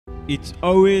It's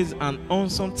always an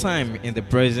awesome time in the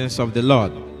presence of the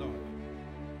Lord,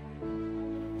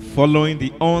 following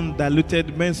the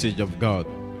undiluted message of God.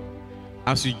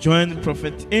 As you join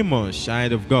Prophet Amos,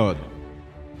 child of God,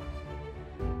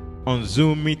 on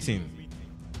Zoom meeting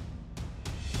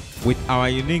with our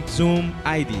unique Zoom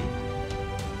ID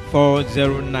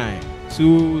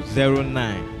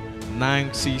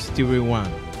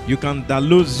 409-209-9631. You can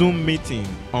download Zoom meeting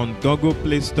on Google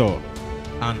Play Store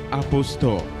and Apple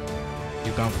Store.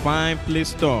 You can find Play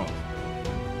Store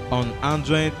on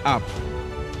Android app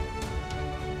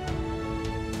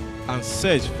and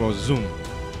search for Zoom.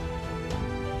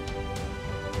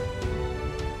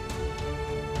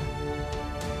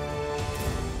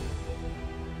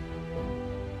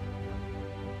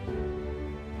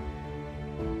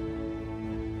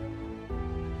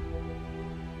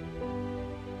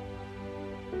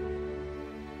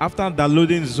 After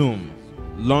downloading Zoom,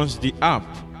 launch the app.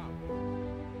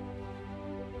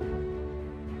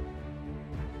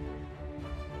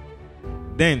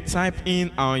 Then type in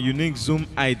our unique Zoom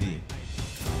ID.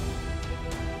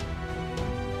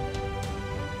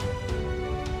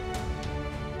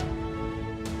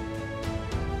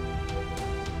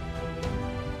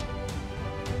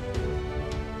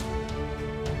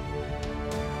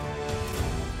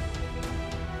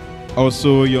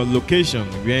 Also, your location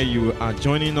where you are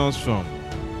joining us from.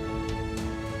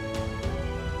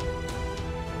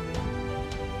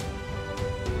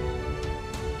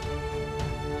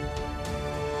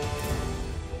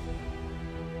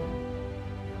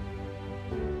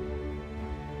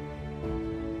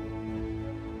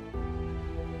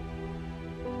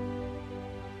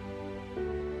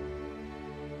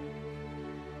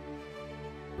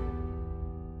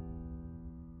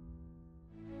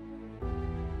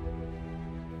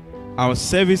 Our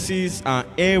services are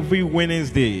every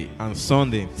Wednesday and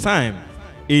Sunday, time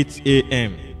 8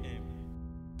 a.m.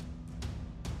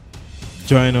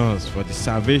 Join us for the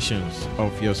salvations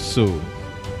of your soul.